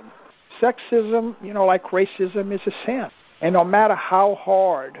sexism. Sexism, like racism, is a sin. And no matter how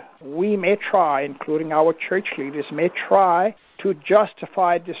hard we may try, including our church leaders, may try to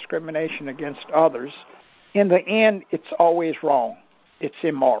justify discrimination against others, in the end, it's always wrong. It's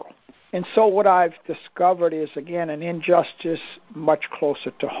immoral. And so what I've discovered is, again, an injustice much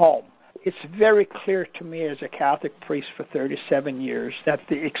closer to home. It's very clear to me as a Catholic priest for 37 years that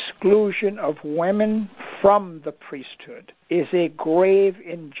the exclusion of women from the priesthood is a grave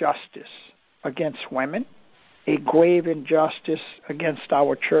injustice against women, a grave injustice against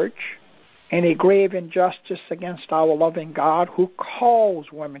our church, and a grave injustice against our loving God who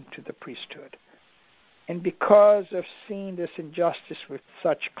calls women to the priesthood. And because of seeing this injustice with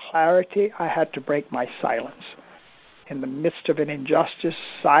such clarity, I had to break my silence. In the midst of an injustice,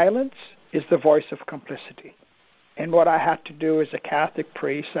 silence is the voice of complicity. And what I had to do as a Catholic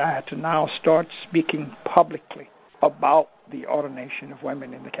priest, I had to now start speaking publicly about the ordination of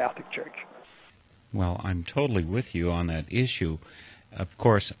women in the Catholic Church. Well, I'm totally with you on that issue. Of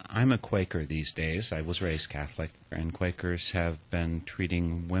course, I'm a Quaker these days. I was raised Catholic, and Quakers have been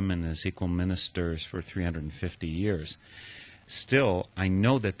treating women as equal ministers for 350 years. Still, I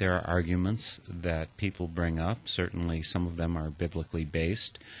know that there are arguments that people bring up. Certainly, some of them are biblically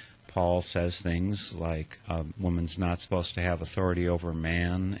based. Paul says things like a woman's not supposed to have authority over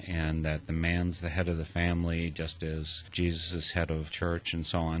man, and that the man's the head of the family, just as Jesus is head of church, and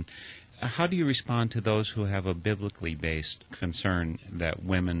so on. How do you respond to those who have a biblically based concern that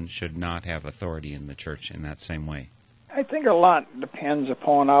women should not have authority in the church in that same way? I think a lot depends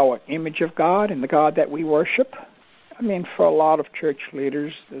upon our image of God and the God that we worship. I mean, for a lot of church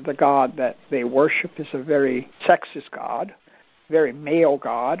leaders, the God that they worship is a very sexist God, very male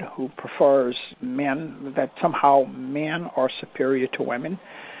God who prefers men, that somehow men are superior to women.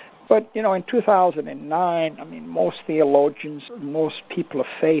 But, in 2009, I mean, most theologians, most people of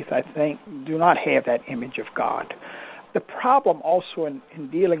faith, I think, do not have that image of God. The problem also in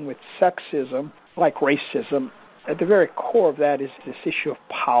dealing with sexism, like racism, at the very core of that is this issue of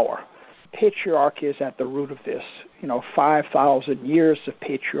power. Patriarchy is at the root of this. 5,000 years of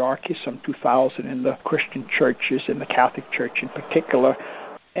patriarchy, some 2,000 in the Christian churches, in the Catholic Church in particular,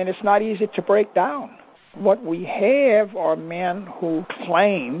 and it's not easy to break down. What we have are men who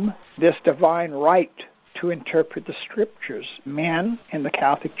claim this divine right to interpret the Scriptures. Men in the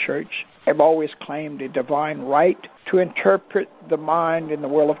Catholic Church have always claimed a divine right to interpret the mind and the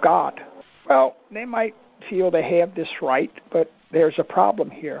will of God. Well, they might feel they have this right, but there's a problem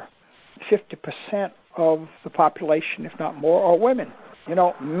here. 50% of the population, if not more, are women.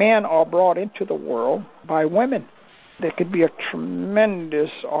 Men are brought into the world by women. There could be a tremendous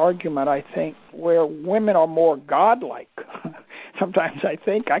argument, I think, where women are more godlike. Sometimes I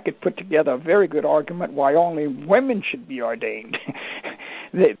think I could put together a very good argument why only women should be ordained.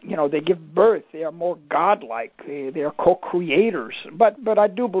 They give birth. They are more godlike. They are co-creators. But I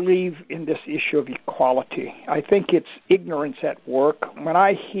do believe in this issue of equality. I think it's ignorance at work. When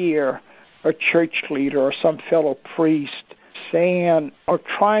I hear a church leader or some fellow priest saying or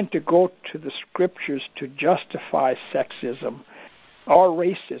trying to go to the Scriptures to justify sexism or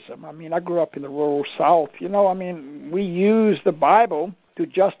racism. I mean, I grew up in the rural South. We use the Bible to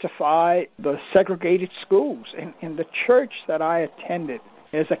justify the segregated schools. In the church that I attended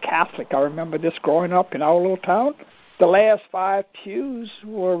as a Catholic, I remember this growing up in our little town, the last 5 pews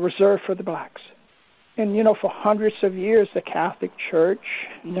were reserved for the blacks. And, for hundreds of years, the Catholic Church,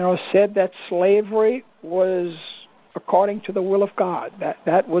 said that slavery was according to the will of God.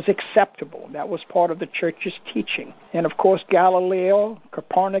 That was acceptable. That was part of the Church's teaching. And, of course, Galileo,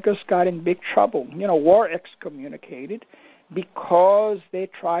 Copernicus got in big trouble, were excommunicated because they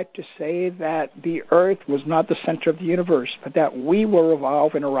tried to say that the earth was not the center of the universe, but that we were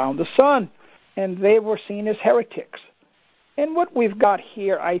revolving around the sun. And they were seen as heretics. And what we've got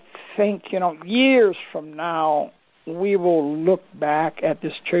here, I think, years from now, we will look back at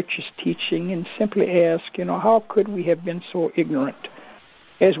this church's teaching and simply ask, how could we have been so ignorant?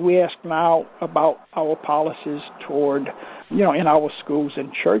 As we ask now about our policies toward, in our schools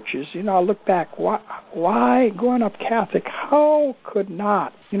and churches, I look back, why growing up Catholic, how could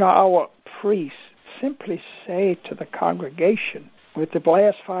not, our priests simply say to the congregation, with the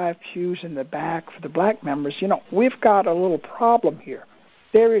last 5 pews in the back for the black members, we've got a little problem here.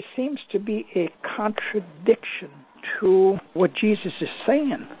 There seems to be a contradiction to what Jesus is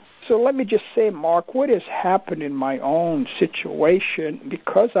saying. So let me just say, Mark, what has happened in my own situation,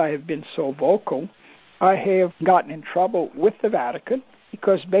 because I have been so vocal, I have gotten in trouble with the Vatican,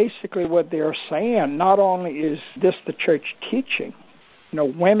 because basically what they're saying, not only is this the church teaching,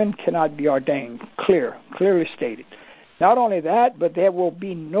 women cannot be ordained, clearly stated. Not only that, but there will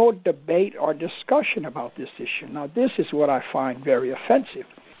be no debate or discussion about this issue. Now, this is what I find very offensive.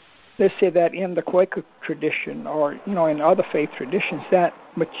 They say that in the Quaker tradition or, in other faith traditions, that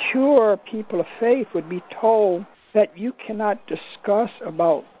mature people of faith would be told that you cannot discuss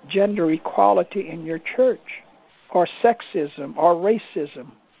about gender equality in your church or sexism or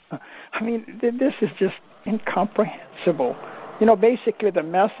racism. I mean, this is just incomprehensible. Basically the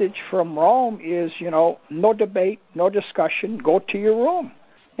message from Rome is, no debate, no discussion, go to your room.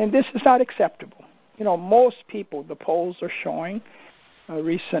 And this is not acceptable. Most people, the polls are showing, a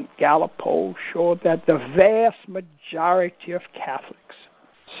recent Gallup poll showed that the vast majority of Catholics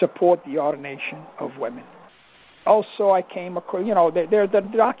support the ordination of women. Also, I came across, the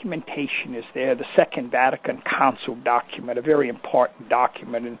documentation is there, the Second Vatican Council document, a very important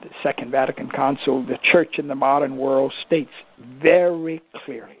document in the Second Vatican Council. The Church in the modern world states very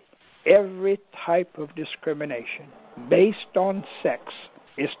clearly, every type of discrimination based on sex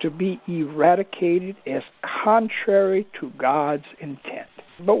is to be eradicated as contrary to God's intent.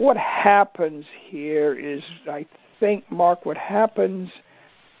 But what happens here is, I think, Mark, what happens,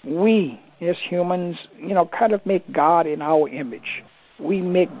 we as humans, kind of make God in our image. We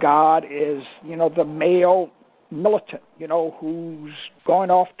make God as, the male militant, who's going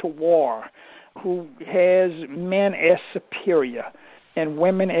off to war, who has men as superior and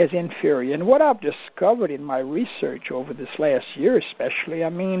women as inferior. And what I've discovered in my research over this last year especially,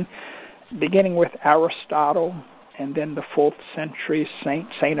 beginning with Aristotle and then the 4th century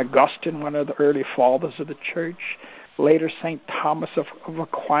St. Augustine, one of the early fathers of the church, later St. Thomas of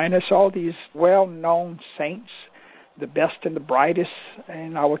Aquinas, all these well-known saints, the best and the brightest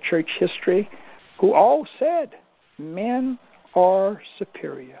in our church history, who all said men are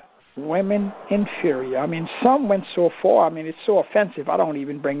superior, women inferior. Some went so far, it's so offensive, I don't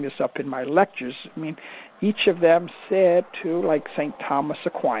even bring this up in my lectures. Each of them said to, like St. Thomas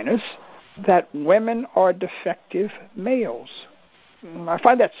Aquinas, that women are defective males. I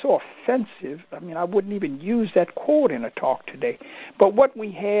find that so offensive. I wouldn't even use that quote in a talk today. But what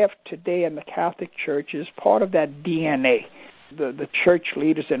we have today in the Catholic Church is part of that DNA. The church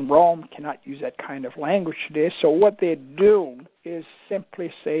leaders in Rome cannot use that kind of language today. So what they do is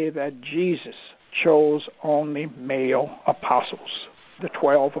simply say that Jesus chose only male apostles. The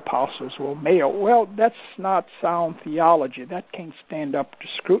 12 apostles were male. Well, that's not sound theology. That can't stand up to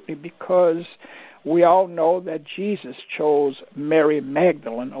scrutiny, because we all know that Jesus chose Mary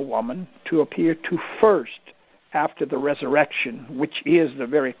Magdalene, a woman, to appear to first after the resurrection, which is the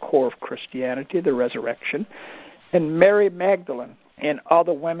very core of Christianity, the resurrection. And Mary Magdalene and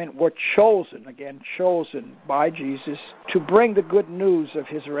other women were chosen by Jesus to bring the good news of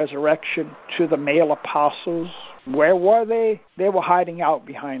his resurrection to the male apostles. Where were they? They were hiding out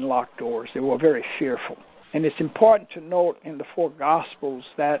behind locked doors. They were very fearful. And it's important to note in the 4 Gospels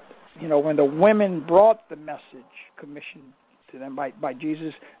that, when the women brought the message commissioned to them by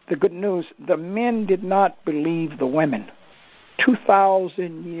Jesus, the good news, the men did not believe the women.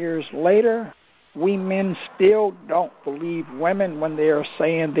 2,000 years later, we men still don't believe women when they are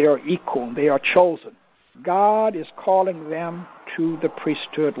saying they are equal, they are chosen. God is calling them to the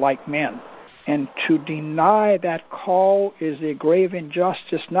priesthood like men. And to deny that call is a grave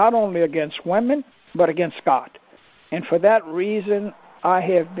injustice, not only against women, but against God. And for that reason, I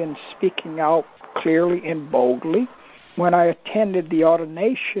have been speaking out clearly and boldly. When I attended the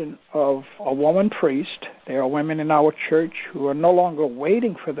ordination of a woman priest, there are women in our church who are no longer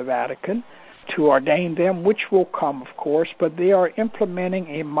waiting for the Vatican to ordain them, which will come, of course, but they are implementing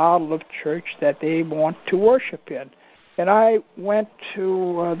a model of church that they want to worship in. And I went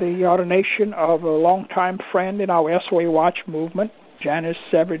to the ordination of a longtime friend in our SOA Watch movement, Janice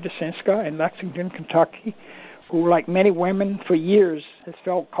Severodzinska in Lexington, Kentucky, who, like many women for years, has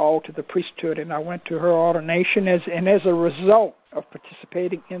felt called to the priesthood. And I went to her ordination, and as a result of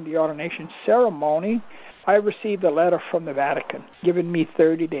participating in the ordination ceremony, I received a letter from the Vatican giving me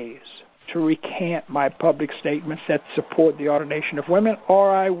 30 days to recant my public statements that support the ordination of women, or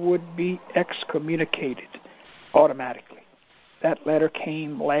I would be excommunicated automatically. That letter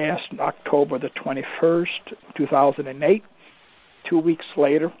came last October the 21st, 2008. 2 weeks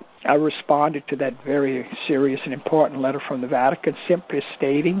later, I responded to that very serious and important letter from the Vatican, simply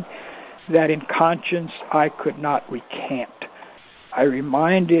stating that in conscience I could not recant. I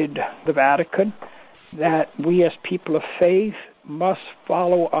reminded the Vatican that we as people of faith must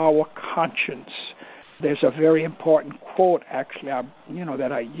follow our conscience. There's a very important quote, actually,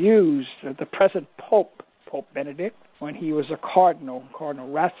 that I used. The present Pope Benedict, when he was a Cardinal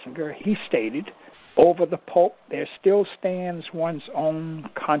Ratzinger, he stated, "Over the Pope there still stands one's own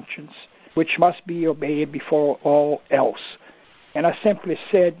conscience, which must be obeyed before all else." And I simply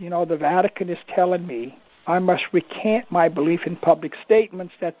said, the Vatican is telling me I must recant my belief in public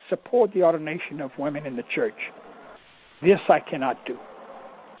statements that support the ordination of women in the church. This I cannot do.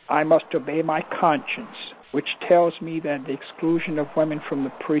 I must obey my conscience, which tells me that the exclusion of women from the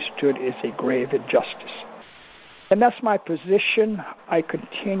priesthood is a grave injustice. And that's my position. I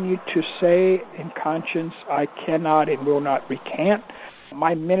continue to say in conscience I cannot and will not recant.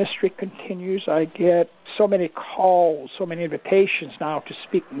 My ministry continues. I get so many calls, so many invitations now to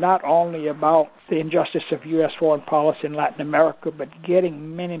speak not only about the injustice of U.S. foreign policy in Latin America, but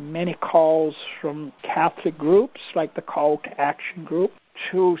getting many, many calls from Catholic groups like the Call to Action group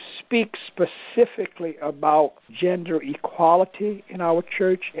to speak specifically about gender equality in our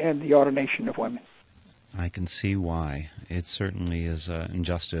church and the ordination of women. I can see why. It certainly is an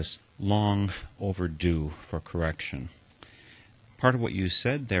injustice long overdue for correction. Part of what you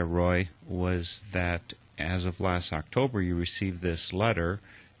said there, Roy, was that as of last October you received this letter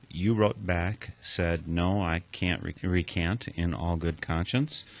you wrote back, said, no, I can't recant in all good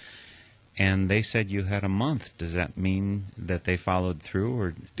conscience. And they said you had a month. Does that mean that they followed through,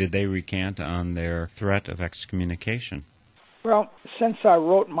 or did they recant on their threat of excommunication? Well, since I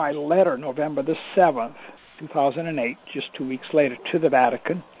wrote my letter November the 7th, 2008, just 2 weeks later, to the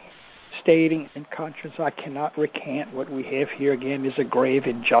Vatican, stating in conscience I cannot recant, what we have here again is a grave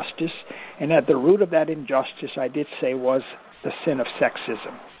injustice. And at the root of that injustice, I did say, was the sin of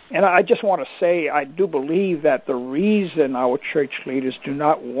sexism. And I just want to say I do believe that the reason our church leaders do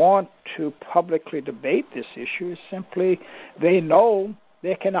not want to publicly debate this issue is simply they know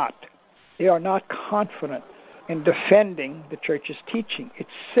they cannot. They are not confident in defending the church's teaching. It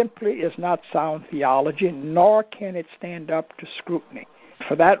simply is not sound theology, nor can it stand up to scrutiny.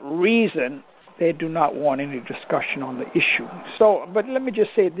 For that reason, they do not want any discussion on the issue. But let me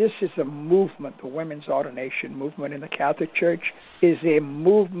just say, this is a movement, the women's ordination movement in the Catholic Church is a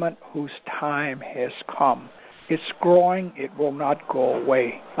movement whose time has come. It's growing. It will not go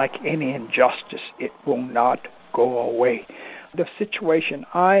away. Like any injustice, it will not go away. The situation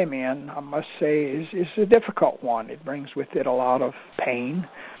I'm in, I must say, is a difficult one. It brings with it a lot of pain.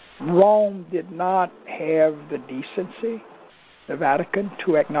 Rome did not have the decency, the Vatican,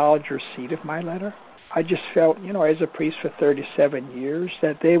 to acknowledge receipt of my letter. I just felt, as a priest for 37 years,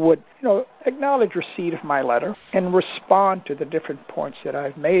 that they would, acknowledge receipt of my letter and respond to the different points that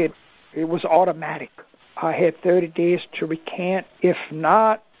I've made. It was automatic. I had 30 days to recant. If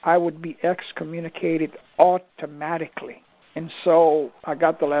not, I would be excommunicated automatically. And so I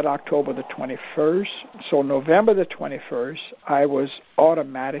got the letter October the 21st. So November the 21st, I was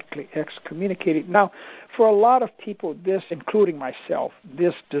automatically excommunicated. Now, for a lot of people, this, including myself,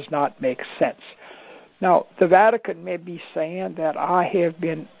 this does not make sense. Now, the Vatican may be saying that I have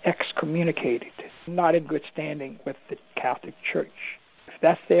been excommunicated, not in good standing with the Catholic Church. If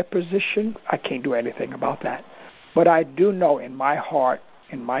that's their position, I can't do anything about that. But I do know in my heart,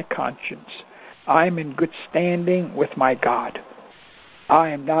 in my conscience, I'm in good standing with my God. I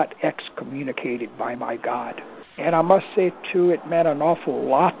am not excommunicated by my God. And I must say, too, it meant an awful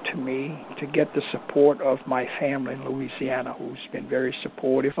lot to me to get the support of my family in Louisiana, who's been very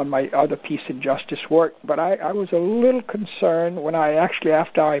supportive on my other peace and justice work. But I was a little concerned when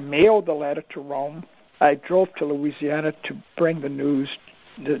after I mailed the letter to Rome, I drove to Louisiana to bring the news,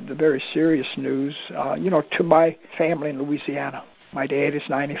 the very serious news, to my family in Louisiana. My dad is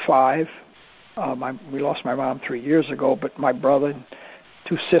 95. We lost my mom 3 years ago, but my brother and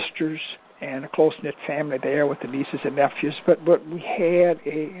 2 sisters and a close-knit family there with the nieces and nephews. But we had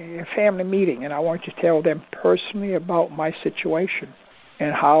a family meeting, and I wanted to tell them personally about my situation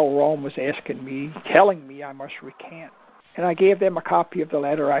and how Rome was telling me I must recant. And I gave them a copy of the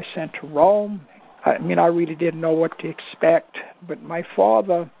letter I sent to Rome. I really didn't know what to expect, but my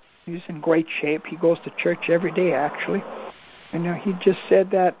father, he's in great shape. He goes to church every day, actually. And he just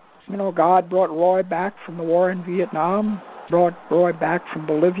said that, God brought Roy back from the war in Vietnam, brought Roy back from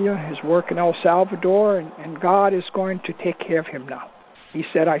Bolivia, his work in El Salvador, and God is going to take care of him now. He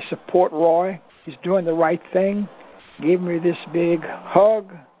said, I support Roy. He's doing the right thing. Gave me this big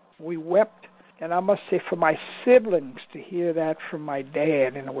hug. We wept. And I must say, for my siblings to hear that from my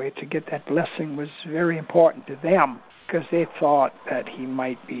dad, in a way, to get that blessing was very important to them, because they thought that he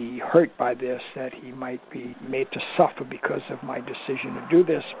might be hurt by this, that he might be made to suffer because of my decision to do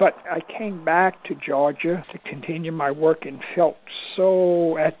this. But I came back to Georgia to continue my work and felt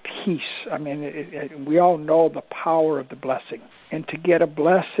so at peace. We all know the power of the blessing. And to get a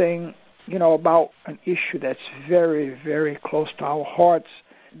blessing, about an issue that's very, very close to our hearts,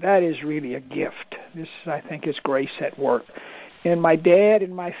 that is really a gift. This, I think, is grace at work. And my dad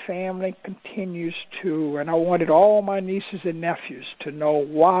and my family continues to, and I wanted all my nieces and nephews to know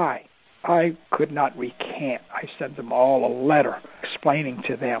why I could not recant. I sent them all a letter explaining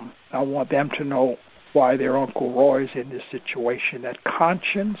to them. I want them to know why their Uncle Roy is in this situation, that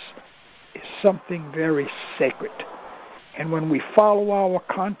conscience is something very sacred. And when we follow our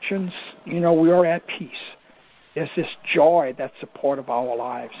conscience, we are at peace. There's this joy that's a part of our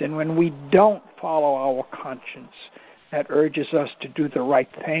lives. And when we don't follow our conscience, that urges us to do the right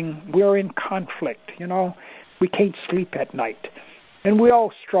thing, we're in conflict, We can't sleep at night. And we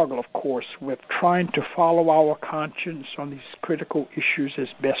all struggle, of course, with trying to follow our conscience on these critical issues as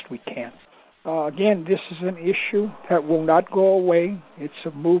best we can. Again, this is an issue that will not go away. It's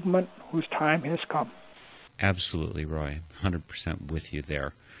a movement whose time has come. Absolutely, Roy. 100% with you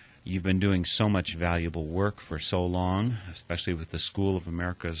there. You've been doing so much valuable work for so long, especially with the School of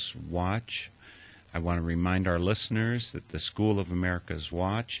America's Watch. I want to remind our listeners that the School of America's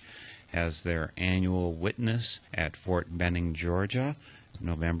Watch has their annual witness at Fort Benning, Georgia,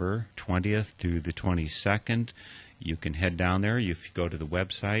 November 20th through the 22nd. You can head down there. If you go to the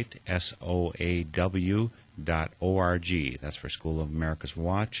website, soaw.org. That's for School of America's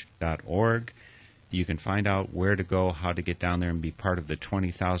Watch.org. You can find out where to go, how to get down there and be part of the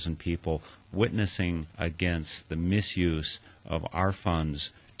 20,000 people witnessing against the misuse of our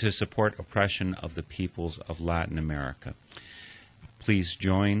funds to support oppression of the peoples of Latin America. Please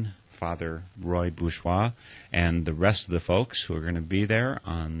join Father Roy Bourgeois and the rest of the folks who are going to be there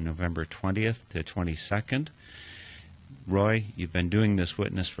on November 20th to 22nd. Roy, you've been doing this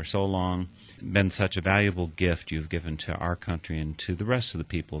witness for so long, been such a valuable gift you've given to our country and to the rest of the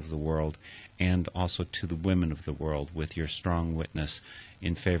people of the world, and also to the women of the world with your strong witness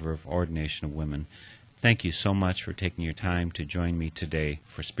in favor of ordination of women. Thank you so much for taking your time to join me today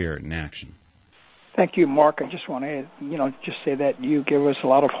for Spirit in Action. Thank you, Mark. I just want to, just say that you give us a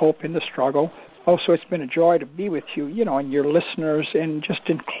lot of hope in the struggle. Also, it's been a joy to be with you, and your listeners. And just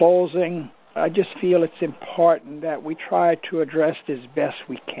in closing, I just feel it's important that we try to address as best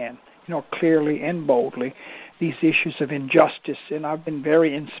we can, clearly and boldly, these issues of injustice. And I've been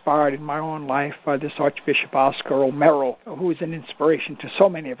very inspired in my own life by this Archbishop Oscar Romero, who is an inspiration to so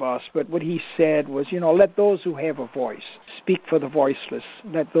many of us. But what he said was, let those who have a voice speak for the voiceless.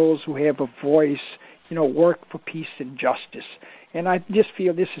 Let those who have a voice, work for peace and justice. And I just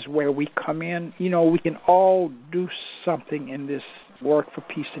feel this is where we come in. We can all do something in this work for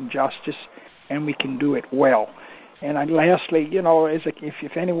peace and justice, and we can do it well. And lastly,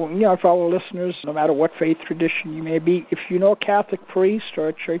 if anyone, if our listeners, no matter what faith tradition you may be, if you know a Catholic priest or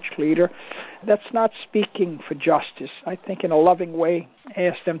a church leader that's not speaking for justice, I think in a loving way,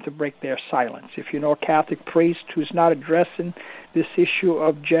 ask them to break their silence. If you know a Catholic priest who's not addressing this issue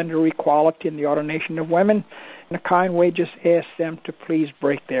of gender equality and the ordination of women, in a kind way, just ask them to please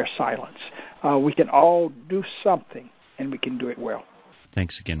break their silence. We can all do something, and we can do it well.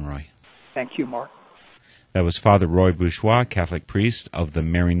 Thanks again, Roy. Thank you, Mark. That was Father Roy Bourgeois, Catholic priest of the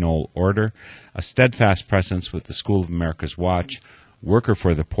Maryknoll Order, a steadfast presence with the School of America's Watch, worker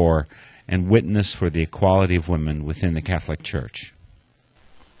for the poor, and witness for the equality of women within the Catholic Church.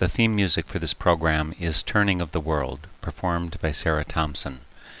 The theme music for this program is Turning of the World, performed by Sarah Thompson.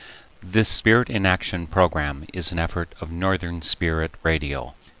 This Spirit in Action program is an effort of Northern Spirit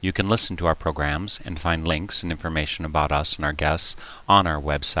Radio. You can listen to our programs and find links and information about us and our guests on our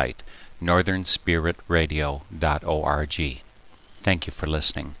website, northernspiritradio.org. Thank you for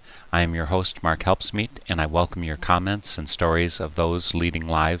listening. I am your host, Mark Helpsmeet, and I welcome your comments and stories of those leading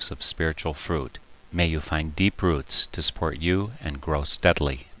lives of spiritual fruit. May you find deep roots to support you and grow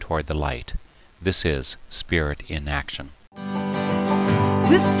steadily toward the light. This is Spirit in Action.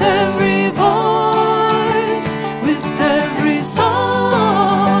 With every voice, with every song,